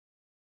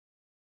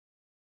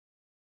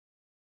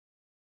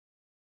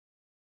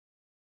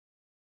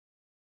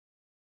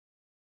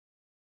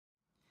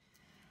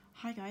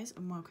Hi guys,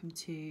 and welcome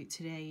to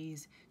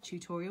today's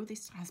tutorial.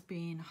 This has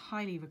been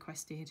highly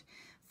requested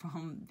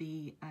from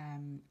the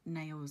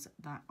nails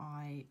that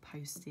I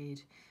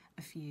posted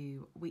a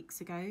few weeks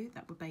ago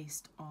that were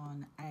based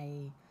on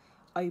a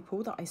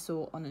opal that I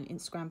saw on an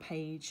Instagram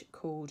page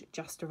called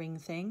Just a Ring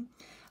Thing.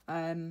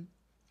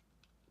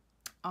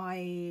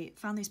 I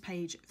found this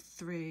page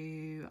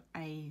through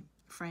a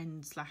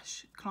friend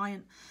slash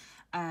client,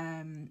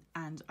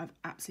 and I've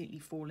absolutely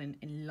fallen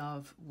in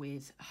love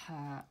with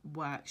her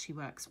work.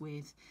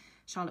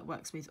 Charlotte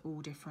works with all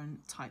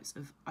different types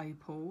of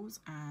opals,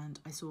 and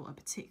I saw a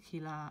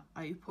particular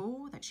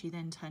opal that she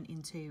then turned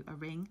into a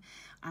ring,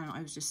 and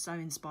I was just so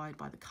inspired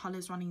by the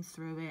colours running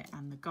through it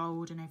and the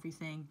gold and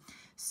everything.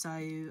 So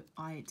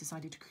I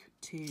decided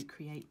to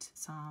create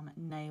some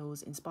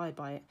nails inspired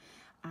by it,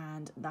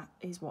 and that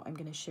is what I'm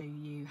going to show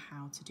you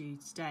how to do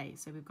today.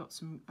 So we've got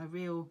a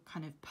real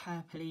kind of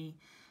purpley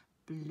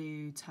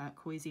blue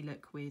turquoisey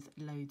look with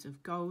loads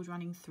of gold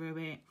running through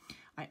it.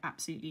 I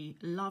absolutely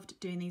loved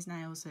doing these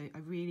nails, so I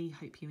really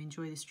hope you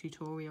enjoy this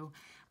tutorial,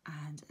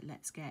 and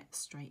let's get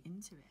straight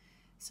into it.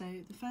 So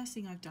the first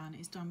thing I've done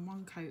is done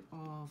one coat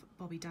of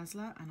Bobby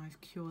Dazzler, and I've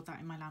cured that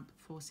in my lamp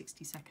for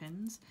 60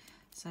 seconds.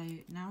 So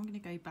now I'm going to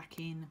go back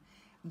in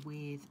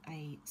with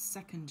a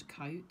second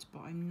coat,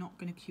 but I'm not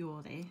going to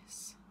cure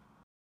this.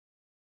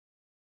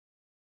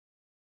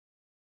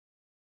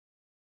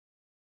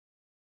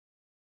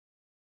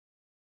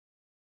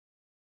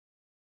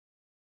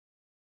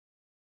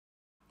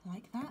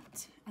 Like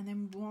that, and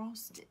then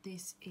whilst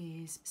this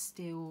is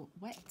still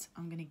wet,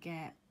 I'm going to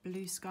get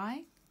Blue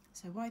Sky.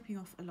 So wiping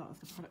off a lot of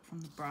the product from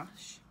the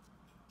brush,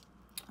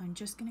 I'm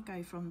just going to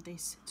go from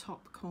this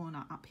top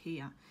corner up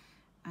here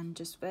and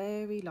just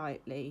very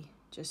lightly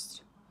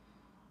just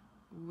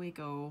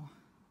wiggle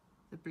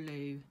the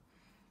blue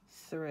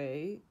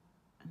through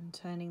and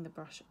turning the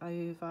brush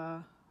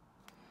over,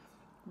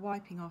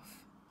 wiping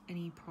off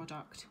any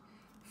product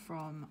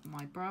from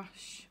my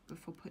brush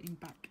before putting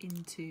back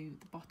into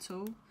the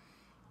bottle.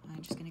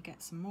 I'm just going to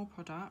get some more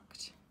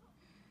product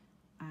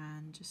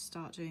and just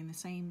start doing the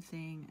same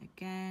thing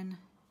again,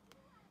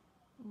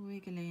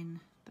 wiggling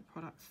the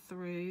product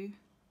through.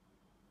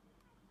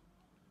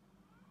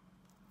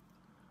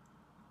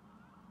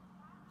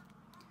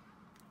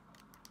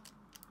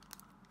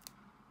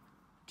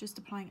 Just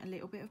applying a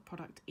little bit of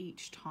product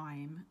each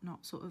time,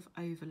 not sort of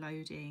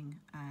overloading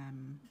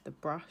the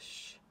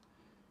brush.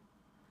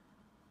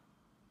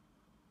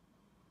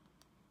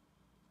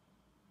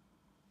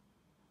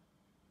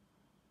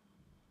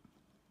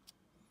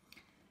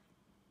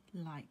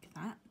 Like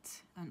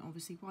that, and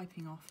obviously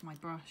wiping off my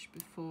brush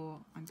before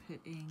I'm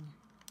putting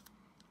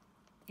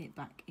it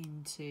back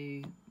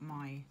into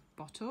my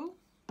bottle.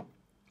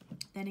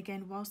 Then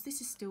again, whilst this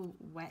is still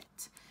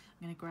wet,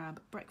 I'm going to grab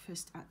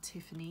Breakfast at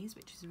Tiffany's,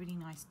 which is a really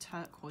nice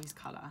turquoise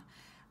colour,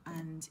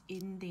 and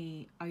in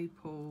the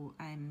opal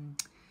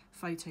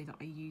photo that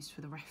I used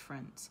for the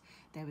reference,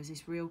 there was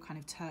this real kind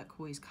of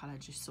turquoise colour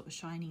just sort of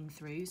shining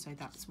through, so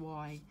that's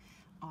why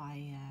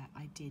I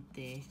did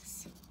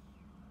this.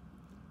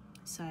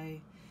 So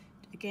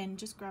again,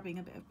 just grabbing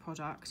a bit of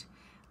product,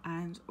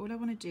 and all I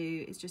want to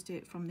do is just do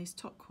it from this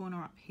top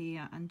corner up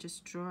here and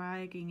just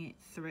dragging it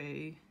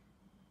through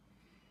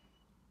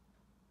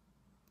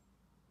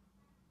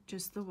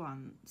just the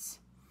once,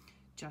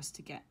 just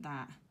to get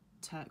that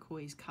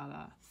turquoise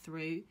colour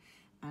through,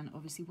 and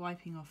obviously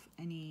wiping off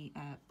any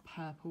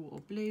purple or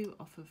blue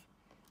off of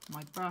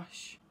my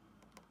brush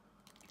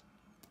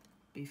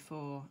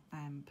before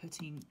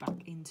putting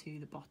back into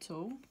the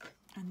bottle.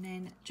 And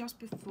then just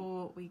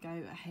before we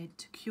go ahead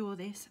to cure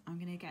this, I'm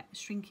going to get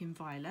Shrinking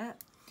Violet,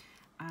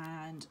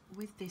 and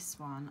with this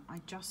one I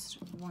just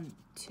want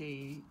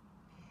to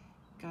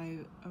go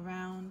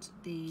around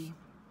the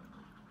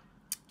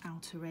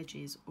outer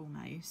edges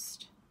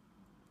almost,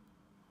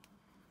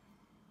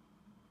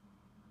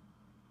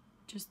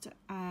 just to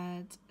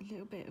add a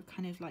little bit of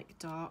kind of like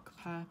dark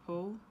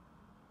purple.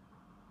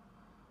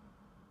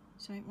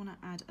 So I don't want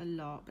to add a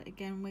lot, but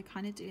again we're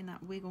kind of doing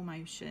that wiggle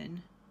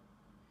motion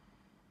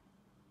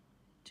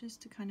just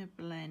to kind of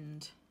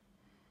blend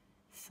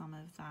some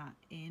of that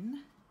in.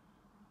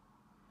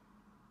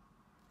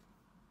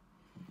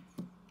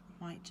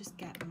 Might just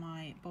get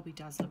my Bobby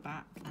Dazzler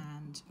back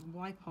and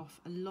wipe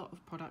off a lot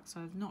of product. So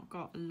I've not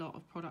got a lot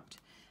of product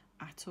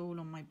at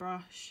all on my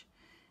brush,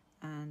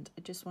 and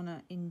I just want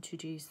to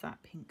introduce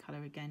that pink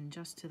colour again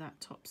just to that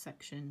top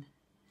section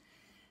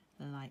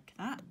like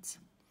that.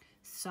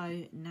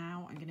 So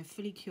now I'm going to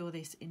fully cure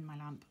this in my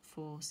lamp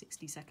for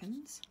 60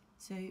 seconds.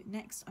 So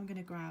next I'm going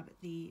to grab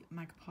the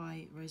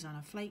Magpie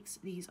Rosanna Flakes.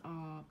 These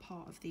are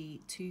part of the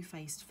Too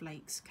Faced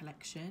Flakes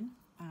collection,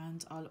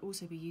 and I'll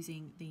also be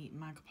using the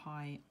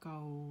Magpie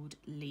Gold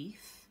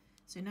Leaf.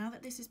 So now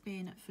that this has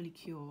been fully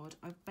cured,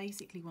 I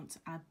basically want to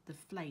add the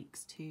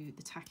flakes to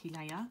the tacky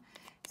layer.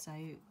 So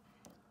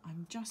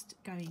I'm just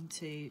going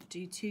to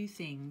do two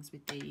things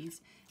with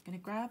these. I'm going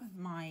to grab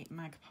my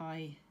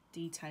Magpie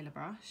detailer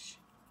brush.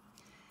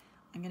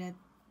 I'm going to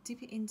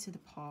dip it into the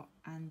pot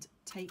and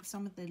take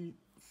some of the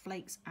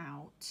flakes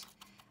out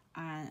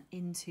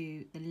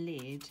into the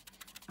lid,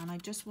 and I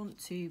just want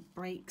to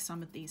break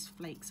some of these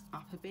flakes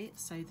up a bit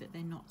so that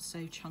they're not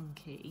so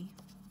chunky.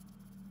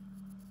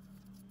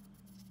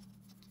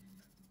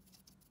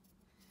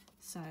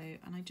 So,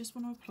 and I just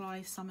want to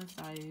apply some of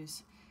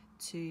those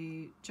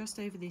to just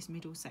over this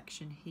middle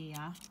section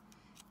here,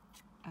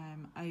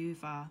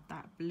 over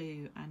that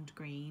blue and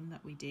green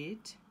that we did.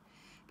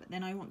 But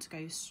then I want to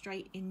go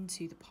straight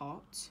into the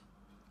pot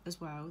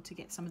as well to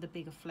get some of the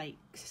bigger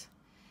flakes,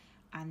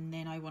 and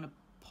then I want to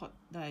put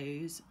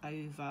those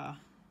over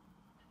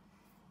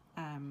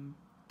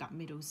that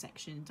middle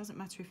section. It doesn't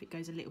matter if it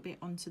goes a little bit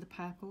onto the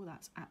purple,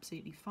 that's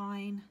absolutely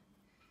fine,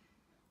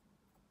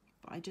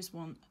 but I just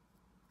want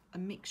a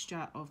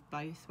mixture of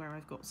both where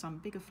I've got some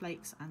bigger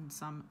flakes and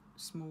some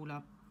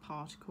smaller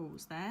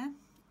particles there.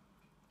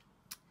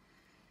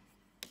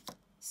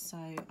 So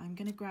I'm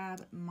going to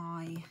grab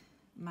my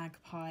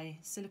Magpie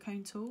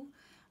silicone tool,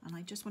 and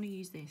I just want to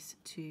use this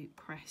to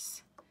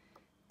press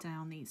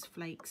down these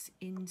flakes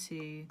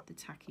into the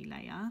tacky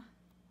layer.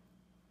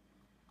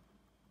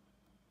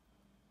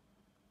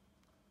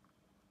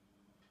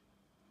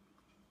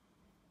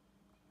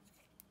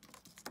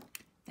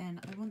 Then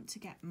I want to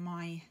get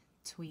my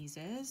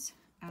tweezers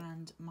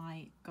and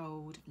my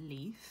gold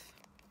leaf,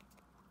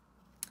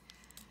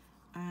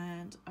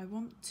 and I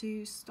want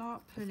to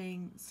start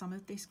pulling some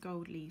of this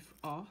gold leaf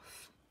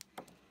off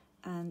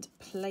and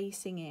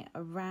placing it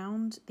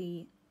around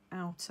the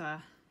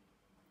outer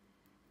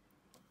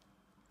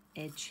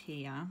edge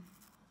here.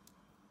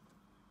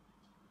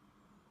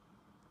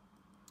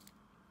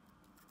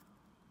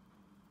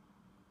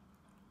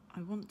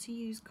 I want to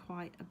use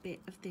quite a bit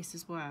of this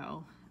as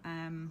well.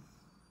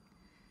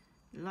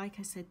 Like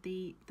I said,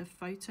 the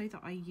photo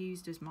that I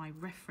used as my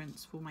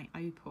reference for my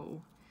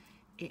opal,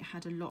 it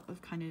had a lot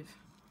of kind of,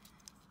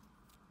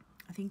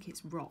 I think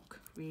it's rock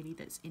really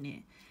that's in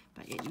it,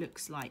 but it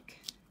looks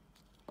like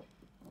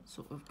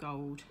sort of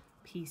gold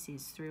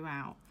pieces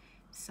throughout.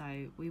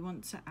 So we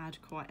want to add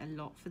quite a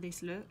lot for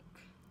this look.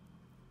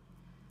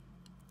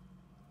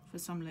 For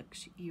some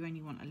looks you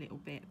only want a little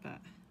bit, but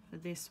for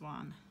this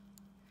one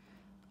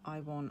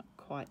I want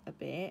quite a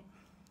bit.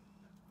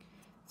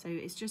 So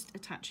it's just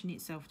attaching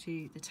itself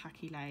to the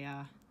tacky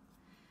layer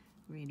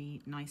really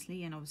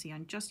nicely, and obviously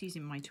I'm just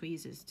using my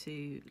tweezers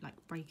to like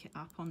break it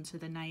up onto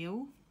the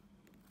nail.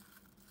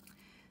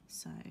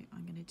 So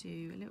I'm going to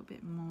do a little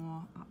bit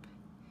more up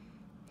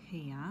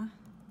here.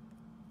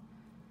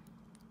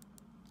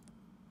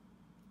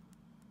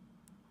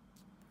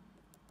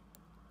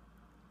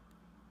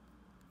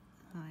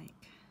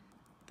 Like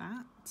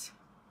that.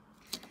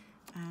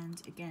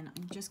 And again,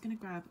 I'm just going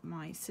to grab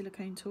my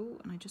silicone tool,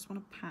 and I just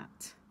want to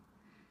pat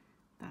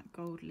that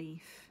gold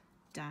leaf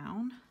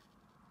down.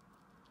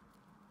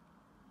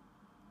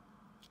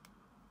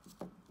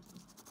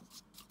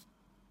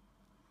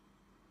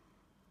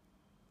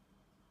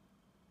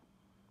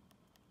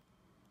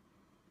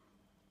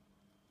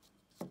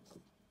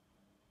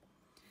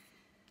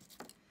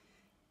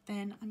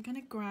 Then I'm going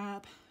to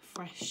grab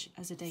Fresh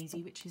as a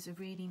Daisy, which is a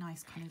really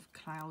nice kind of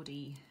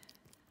cloudy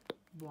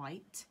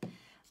white,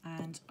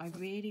 and I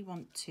really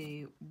want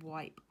to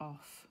wipe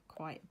off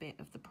quite a bit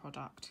of the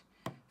product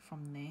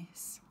from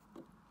this,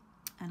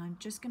 and I'm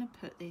just going to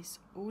put this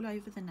all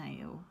over the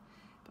nail,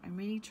 but I'm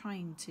really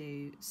trying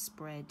to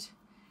spread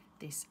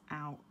this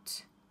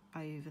out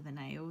over the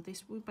nail.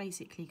 This will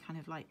basically kind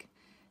of like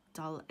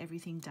dull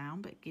everything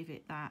down but give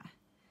it that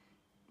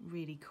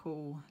really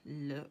cool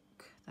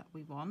look that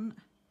we want.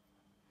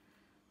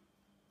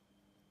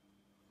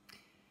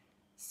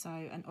 So,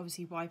 and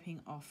obviously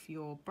wiping off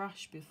your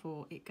brush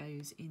before it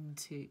goes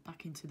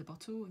back into the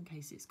bottle in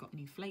case it's got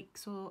any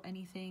flakes or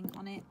anything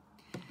on it.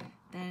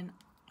 Then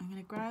I'm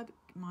going to grab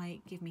my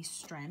Give Me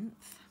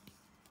Strength,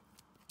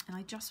 and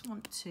I just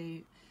want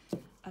to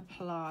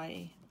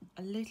apply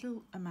a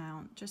little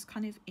amount just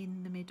kind of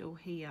in the middle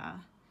here,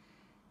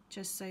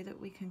 just so that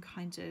we can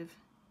kind of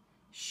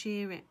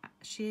shear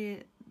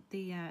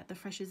the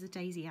Fresh as a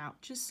Daisy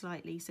out just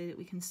slightly, so that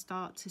we can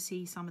start to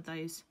see some of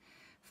those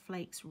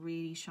flakes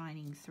really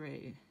shining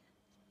through,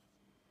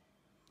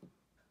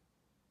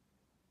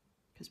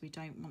 because we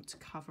don't want to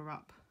cover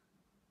up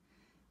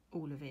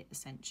all of it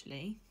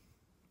essentially.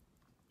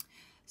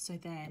 So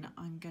then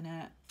I'm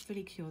gonna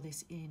fully cure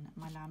this in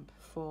my lamp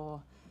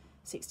for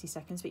 60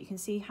 seconds, but you can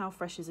see how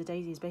Fresh as a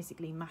Daisy has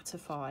basically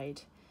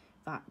mattified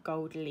that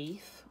gold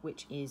leaf,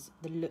 which is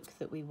the look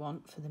that we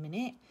want for the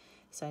minute.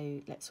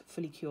 So let's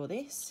fully cure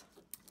this.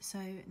 So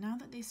now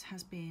that this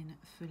has been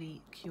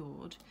fully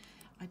cured,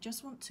 I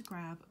just want to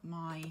grab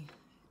my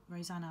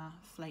Rosanna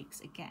flakes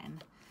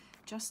again,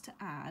 just to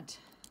add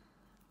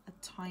a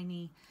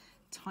tiny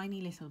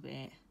little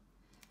bit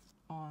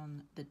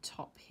on the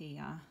top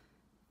here,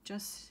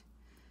 just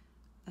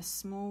a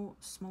small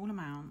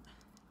amount,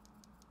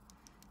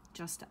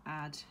 just to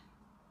add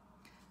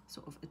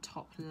sort of a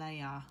top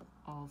layer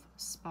of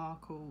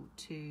sparkle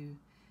to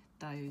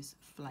those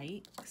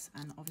flakes.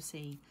 And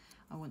obviously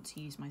I want to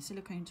use my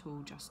silicone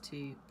tool just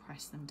to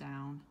press them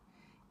down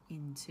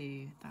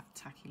into that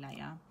tacky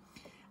layer.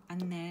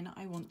 And then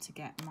I want to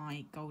get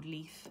my gold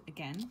leaf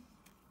again,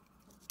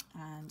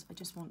 and I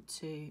just want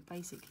to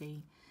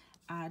basically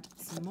add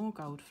some more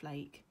gold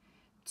flake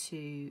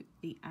to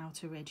the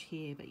outer edge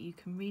here, but you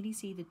can really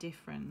see the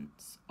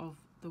difference of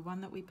the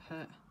one that we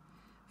put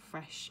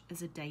fresh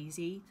as a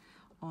daisy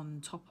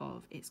on top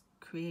of. It's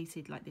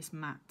created like this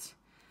matte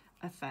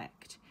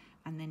effect,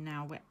 and then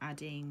now we're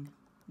adding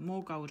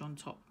more gold on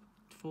top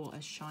for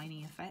a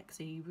shiny effect,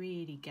 so you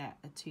really get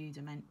a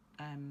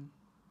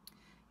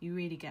you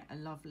really get a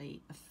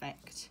lovely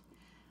effect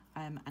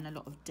and a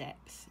lot of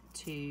depth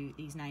to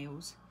these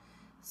nails.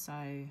 So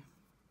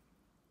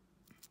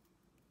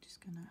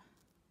just gonna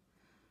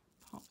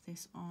pop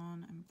this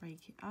on and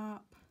break it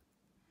up.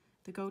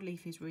 The gold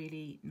leaf is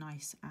really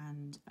nice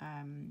and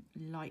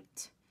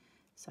light,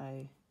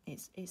 so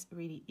it's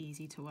really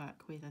easy to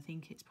work with. I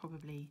think it's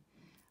probably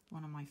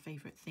one of my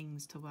favourite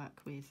things to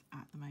work with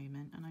at the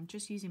moment, and I'm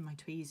just using my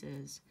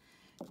tweezers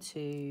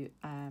to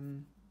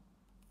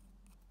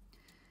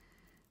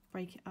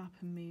break it up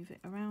and move it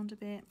around a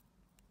bit.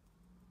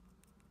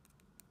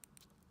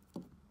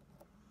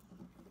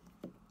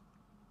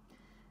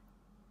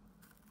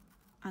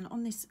 And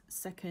on this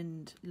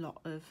second lot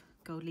of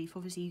gold leaf,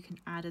 obviously you can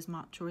add as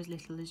much or as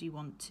little as you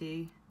want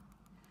to.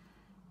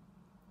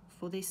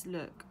 For this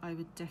look, I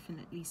would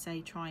definitely say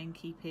try and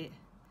keep it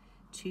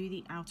to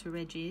the outer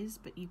edges,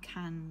 but you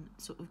can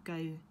sort of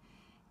go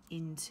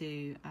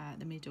into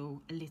the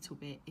middle a little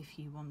bit if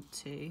you want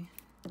to.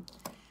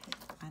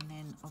 And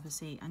then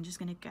obviously I'm just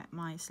going to get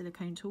my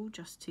silicone tool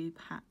just to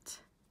pat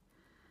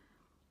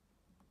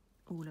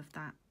all of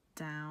that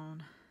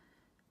down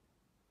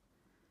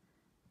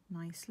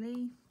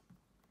nicely.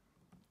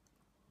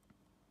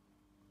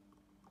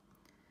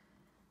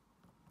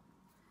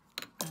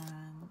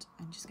 And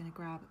I'm just going to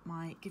grab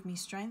my Give Me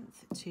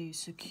Strength to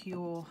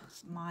secure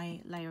my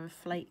layer of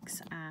flakes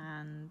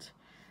and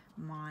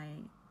my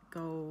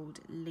gold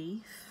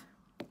leaf.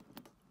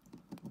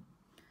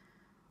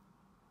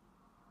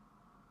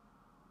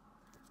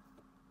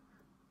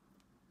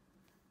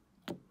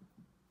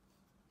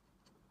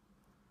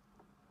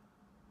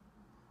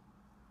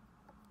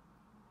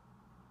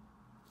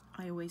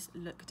 I always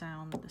look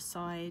down the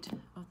side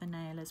of the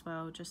nail as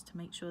well, just to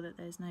make sure that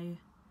there's no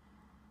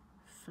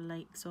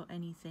flakes or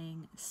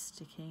anything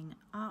sticking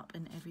up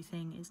and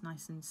everything is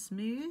nice and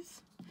smooth.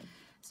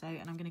 So,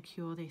 and I'm going to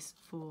cure this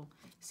for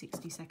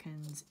 60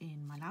 seconds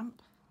in my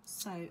lamp.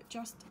 So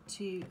just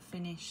to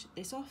finish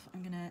this off,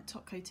 I'm going to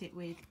top coat it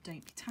with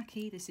Don't Be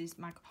Tacky. This is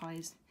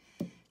Magpie's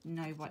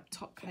No Wipe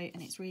top coat,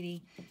 and it's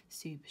really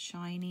super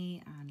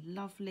shiny and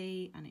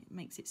lovely, and it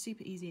makes it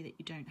super easy that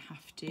you don't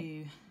have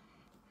to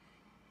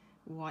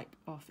wipe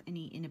off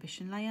any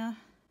inhibition layer.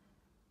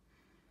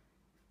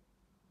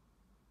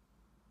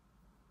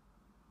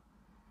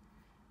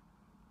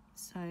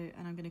 So,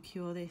 and I'm going to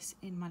cure this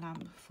in my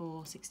lamp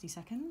for 60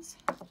 seconds.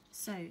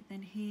 So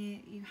then here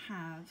you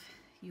have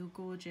your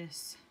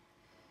gorgeous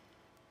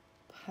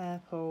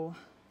purple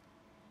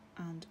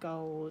and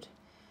gold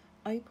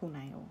opal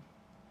nail.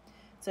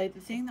 So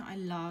the thing that I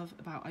love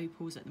about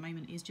opals at the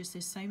moment is just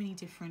there's so many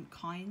different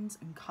kinds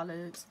and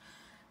colours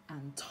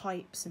and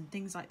types and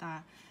things like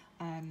that.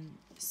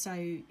 So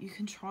you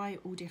can try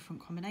all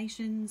different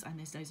combinations, and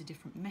there's loads of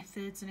different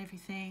methods and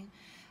everything.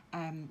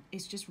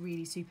 It's just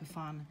really super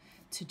fun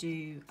to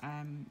do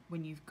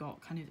when you've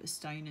got kind of a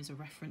stone as a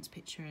reference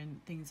picture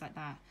and things like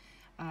that.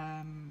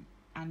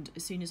 And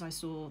as soon as I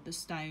saw the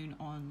stone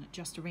on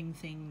Just a Ring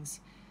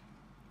Things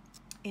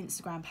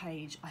Instagram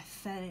page, I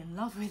fell in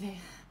love with it.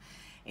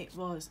 It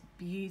was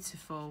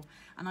beautiful,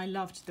 and I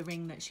loved the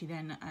ring that she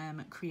then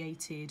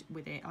created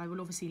with it. I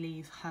will obviously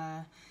leave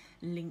her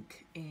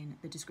link in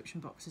the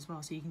description box as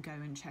well, so you can go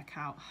and check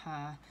out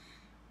her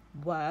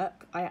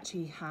work. I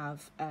actually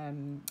have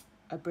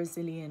a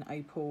Brazilian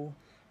opal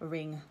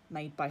ring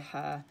made by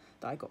her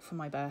that I got for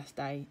my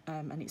birthday,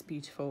 and it's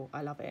beautiful.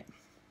 I love it.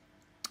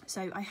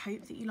 So I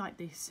hope that you like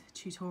this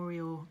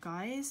tutorial,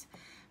 guys.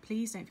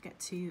 Please don't forget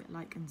to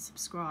like and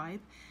subscribe,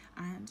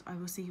 and I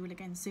will see you all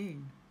again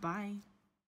soon. Bye.